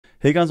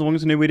Hey guys, welcome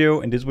to a new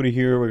video. In this video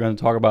here, we're going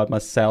to talk about my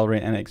salary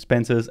and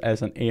expenses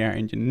as an AI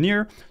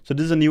engineer. So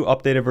this is a new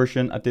updated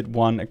version. I did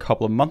one a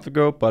couple of months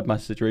ago, but my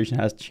situation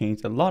has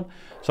changed a lot.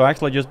 So I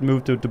actually just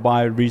moved to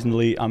Dubai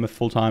recently. I'm a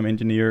full-time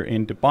engineer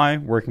in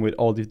Dubai, working with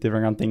all these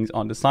different things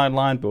on the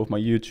sideline, both my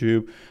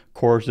YouTube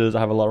courses. I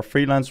have a lot of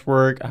freelance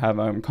work. I have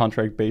a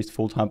contract-based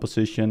full-time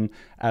position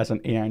as an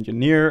AI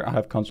engineer. I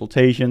have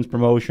consultations,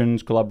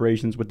 promotions,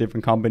 collaborations with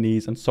different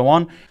companies, and so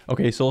on.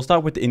 Okay, so I'll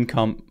start with the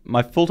income.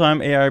 My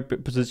full-time AI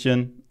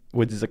position,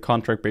 which is a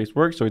contract-based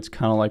work, so it's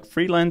kind of like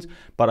freelance,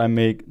 but I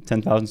make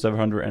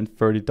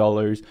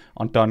 $10,730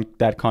 on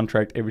that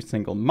contract every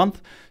single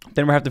month.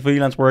 Then we have the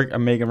freelance work. I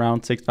make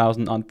around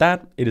 $6,000 on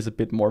that. It is a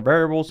bit more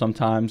variable.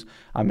 Sometimes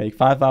I make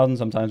 $5,000,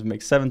 sometimes I make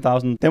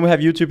 $7,000. Then we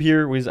have YouTube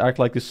here, which is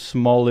actually like the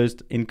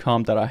smallest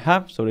income that I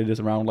have, so it is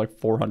around like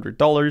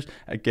 $400.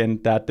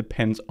 Again, that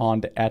depends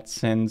on the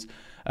AdSense,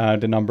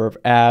 the number of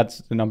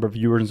ads, the number of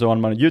viewers, and so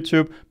on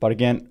YouTube. But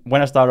again,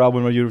 when I started out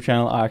with my YouTube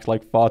channel, I actually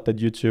thought that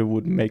YouTube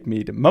would make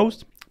me the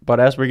most. But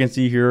as we can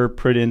see here,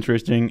 pretty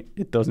interesting.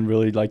 It doesn't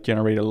really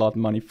generate a lot of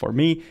money for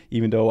me,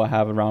 even though I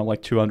have around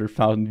like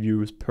 200,000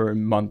 views per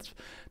month.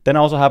 Then I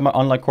also have my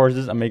online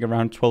courses. I make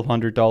around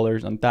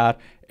 $1,200 on that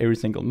every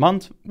single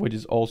month, which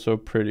is also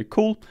pretty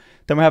cool.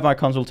 Then we have my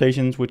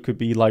consultations, which could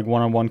be like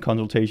one-on-one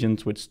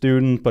consultations with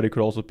students, but it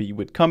could also be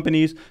with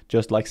companies,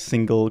 just like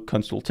single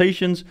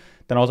consultations.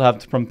 Then I also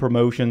have from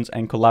promotions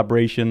and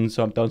collaborations.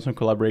 So I've done some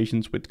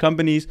collaborations with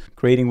companies,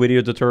 creating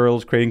video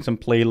tutorials, creating some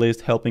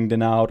playlists, helping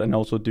them out, and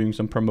also doing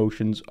some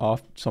promotions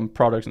of some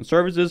products and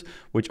services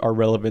which are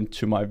relevant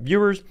to my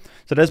viewers.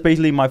 So that's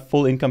basically my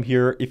full income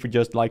here. If we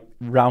just like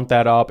round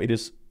that up, it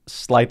is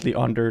slightly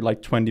under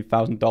like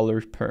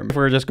 $20,000 per month.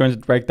 We're just going to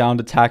break down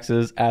the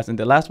taxes as in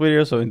the last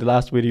video. So in the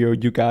last video,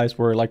 you guys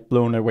were like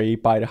blown away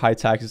by the high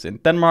taxes in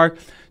Denmark.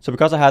 So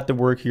because I had to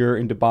work here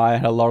in Dubai, I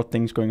had a lot of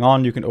things going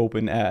on. You can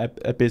open a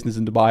business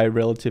in Dubai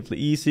relatively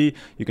easy.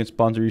 You can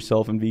sponsor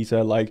yourself in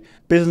visa. Like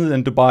business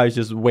in Dubai is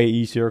just way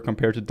easier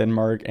compared to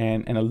Denmark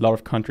and a lot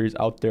of countries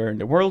out there in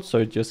the world. So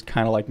it just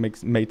kind of like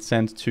made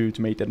sense to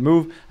make that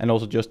move, and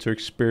also just to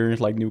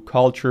experience like new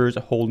cultures,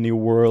 a whole new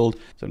world.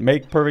 So it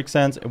made perfect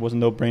sense. It was a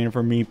no-brainer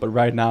for me. But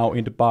right now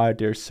in Dubai,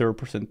 there's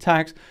 0%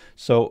 tax.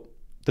 So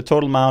the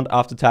total amount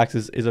after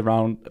taxes is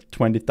around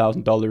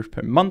 $20,000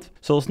 per month.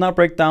 So let's now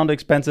break down the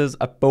expenses.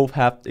 I both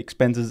have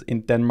expenses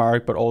in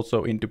Denmark, but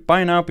also in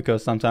Dubai now,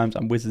 because sometimes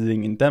I'm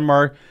visiting in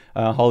Denmark,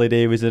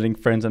 holiday, visiting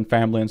friends and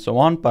family and so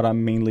on. But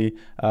I'm mainly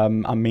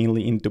in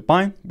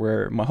Dubai,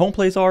 where my home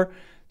place are.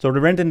 So the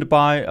rent in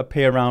Dubai, I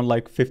pay around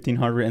like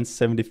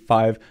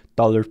 $1,575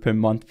 per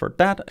month for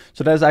that.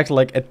 So that's actually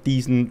like a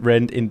decent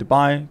rent in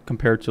Dubai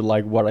compared to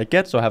like what I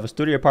get. So I have a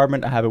studio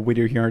apartment. I have a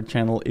video here on the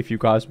channel if you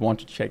guys want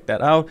to check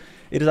that out.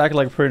 It is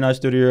actually like a pretty nice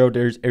studio.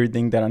 There's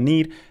everything that I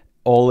need.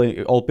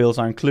 All bills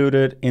are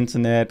included: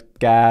 internet,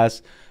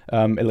 gas,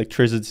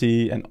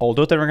 electricity, and all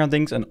those different kind of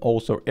things, and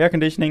also air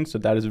conditioning. So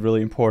that is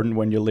really important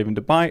when you live in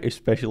Dubai,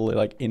 especially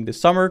like in the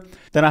summer.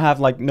 Then I have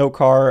like no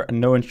car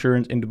and no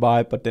insurance in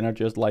Dubai, but then I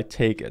just like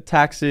take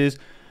taxis,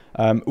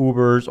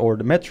 Ubers, or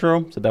the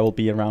metro. So that will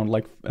be around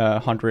like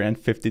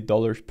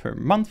 $150 per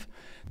month.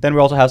 Then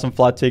we also have some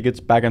flight tickets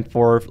back and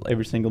forth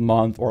every single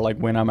month, or like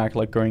when I'm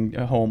actually like going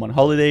home on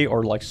holiday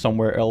or like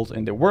somewhere else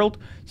in the world.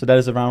 So that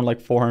is around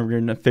like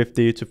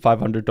 $450 to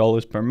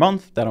 $500 per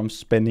month that I'm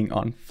spending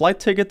on flight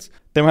tickets.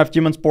 Then we have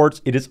gym and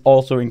sports. It is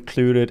also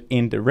included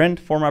in the rent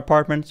for my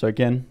apartment. So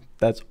again,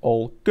 that's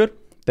all good.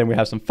 Then we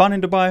have some fun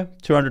in Dubai,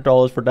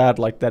 $200 for that.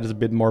 Like that is a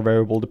bit more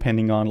variable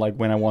depending on like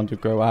when I want to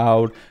go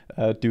out,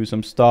 do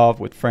some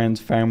stuff with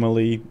friends,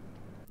 family,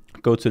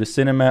 go to the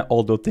cinema.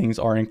 All those things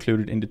are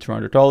included in the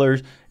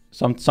 $200.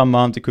 Some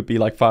months it could be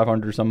like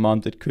 500, some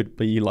months it could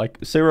be like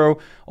 0,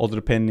 also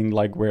depending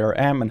like where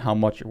I am and how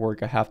much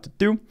work I have to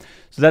do.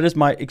 So that is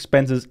my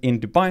expenses in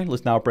Dubai.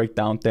 Let's now break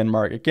down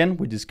Denmark again,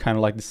 which is kind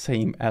of like the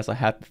same as I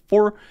had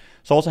before.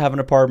 So I also have an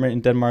apartment in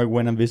Denmark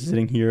when I'm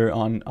visiting here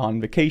on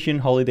vacation,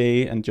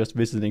 holiday, and just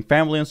visiting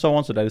family and so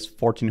on. So that is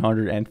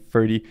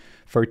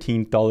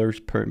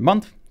 $1,413 per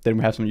month. Then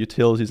we have some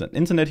utilities and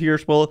internet here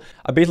as well.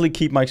 I basically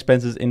keep my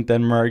expenses in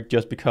Denmark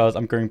just because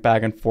I'm going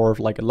back and forth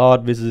like a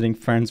lot, visiting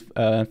friends,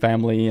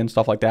 family and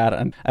stuff like that.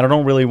 And I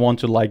don't really want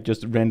to like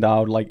just rent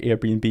out like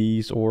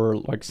Airbnbs or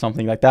like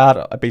something like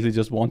that. I basically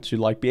just want to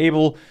like be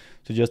able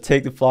to just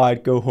take the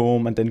flight, go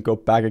home, and then go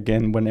back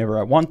again whenever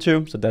I want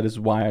to. So that is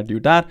why I do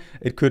that.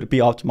 It could be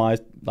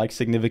optimized like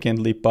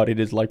significantly, but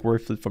it is like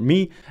worth it for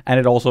me. And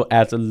it also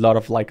adds a lot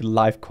of like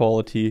life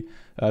quality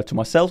to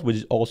myself, which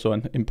is also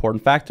an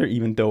important factor,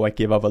 even though I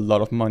give up a lot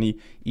of money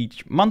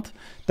each month.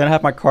 Then I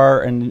have my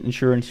car and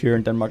insurance here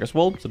in Denmark as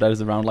well. So that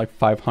is around like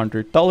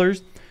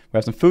 $500. We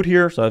have some food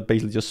here, so I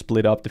basically just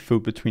split up the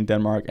food between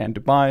Denmark and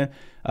Dubai.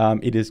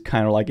 it is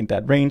kind of like in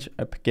that range.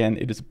 Again,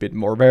 it is a bit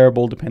more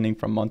variable depending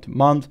from month to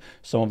month.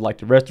 Some of like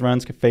the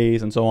restaurants,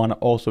 cafes, and so on are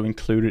also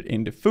included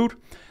in the food.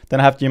 Then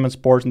I have gym and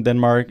sports in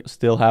Denmark,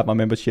 still have my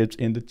memberships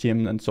in the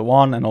gym and so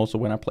on, and also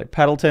when I play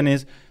paddle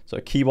tennis. So I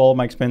keep all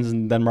my expenses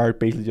in Denmark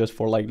basically just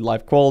for like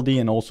life quality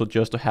and also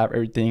just to have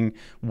everything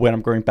when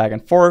I'm going back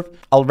and forth.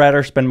 I'll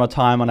rather spend my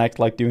time on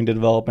actually like doing the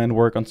development,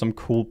 work on some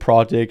cool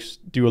projects,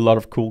 do a lot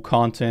of cool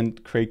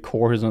content, create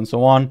courses and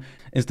so on,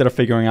 instead of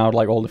figuring out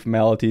like all the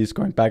formalities,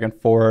 going back and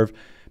forth,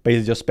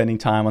 basically just spending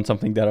time on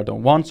something that I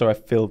don't want. So I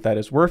feel that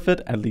is worth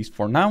it, at least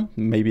for now.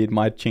 Maybe it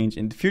might change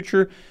in the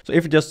future. So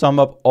if you just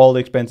sum up all the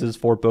expenses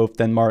for both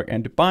Denmark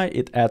and Dubai,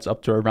 it adds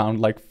up to around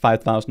like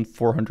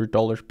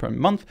 $5,400 per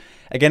month.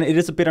 Again, it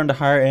is a bit on the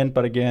higher end,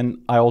 but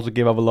again, I also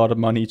give up a lot of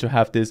money to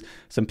have this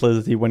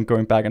simplicity when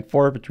going back and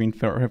forth between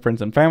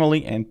friends and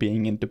family and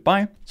being in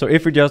Dubai. So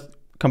if we just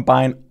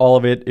combine all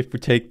of it, if we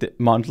take the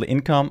monthly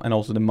income and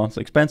also the monthly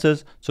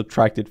expenses,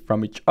 subtract it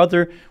from each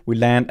other, we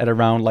land at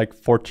around like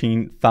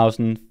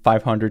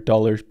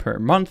 $14,500 per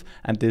month.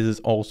 And this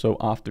is also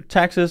after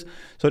taxes.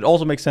 So it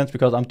also makes sense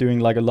because I'm doing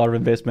like a lot of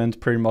investments,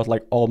 pretty much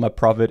like all my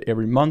profit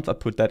every month. I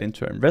put that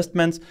into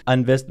investments. I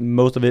invest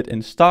most of it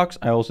in stocks.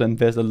 I also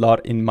invest a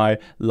lot in my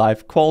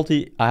life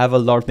quality. I have a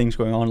lot of things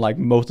going on, like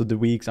most of the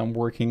weeks I'm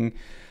working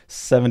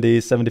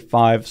 70,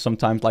 75,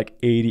 sometimes like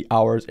 80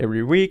 hours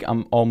every week.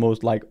 I'm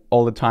almost like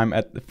all the time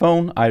at the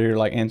phone, either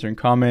like answering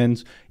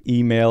comments,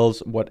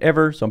 emails,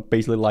 whatever. So I'm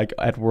basically like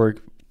at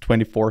work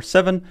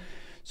 24/7.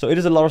 So it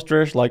is a lot of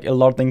stress, like a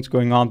lot of things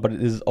going on, but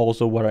it is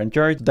also what I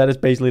enjoy. That is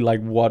basically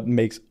like what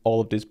makes all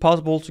of this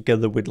possible,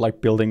 together with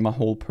like building my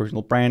whole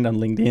personal brand on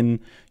LinkedIn,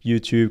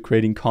 YouTube,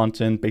 creating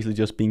content, basically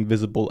just being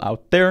visible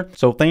out there.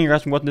 So thank you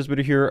guys for watching this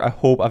video here. I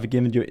hope I've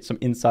given you some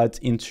insights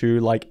into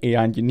like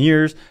AI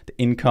engineers, the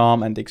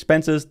income and the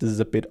expenses. This is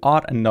a bit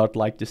odd and not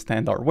like the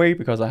standard way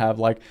because I have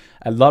like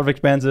a lot of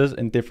expenses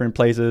in different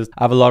places.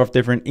 I have a lot of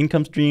different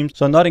income streams.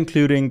 So not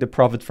including the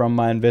profit from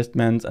my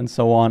investments and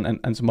so on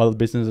and some other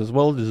business as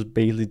well. This is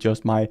basically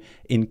just my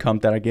income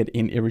that I get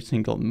in every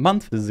single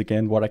month. This is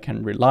again what I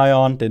can rely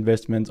on. The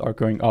investments are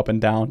going up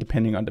and down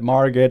depending on the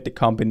market, the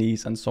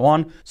companies and so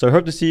on. So I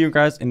hope to see you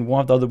guys in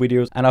one of the other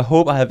videos, and I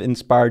hope I have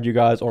inspired you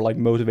guys or like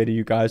motivated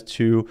you guys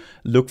to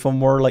look for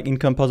more like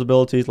income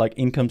possibilities, like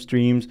income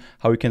streams,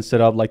 how you can set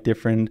up like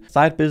different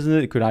side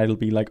business. It could either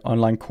be like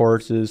online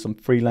courses, some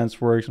freelance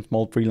work, some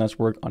small freelance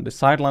work on the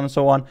sideline and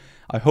so on.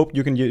 I hope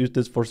you can use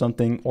this for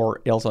something,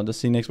 or else I'll just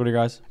see you next video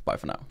guys. Bye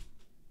for now.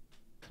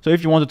 So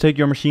if you want to take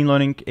your machine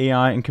learning,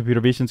 AI, and computer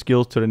vision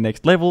skills to the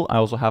next level, I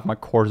also have my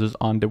courses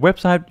on the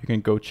website. You can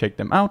go check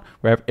them out.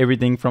 We have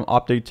everything from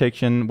object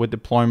detection with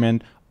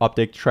deployment,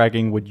 object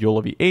tracking with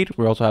YOLO V8.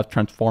 We also have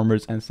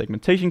transformers and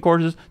segmentation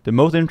courses. The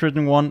most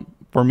interesting one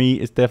for me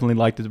is definitely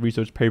like this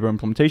research paper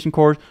implementation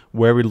course,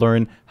 where we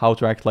learn how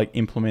to actually like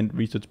implement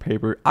research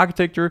paper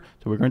architecture.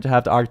 So we're going to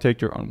have the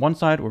architecture on one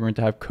side, we're going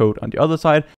to have code on the other side,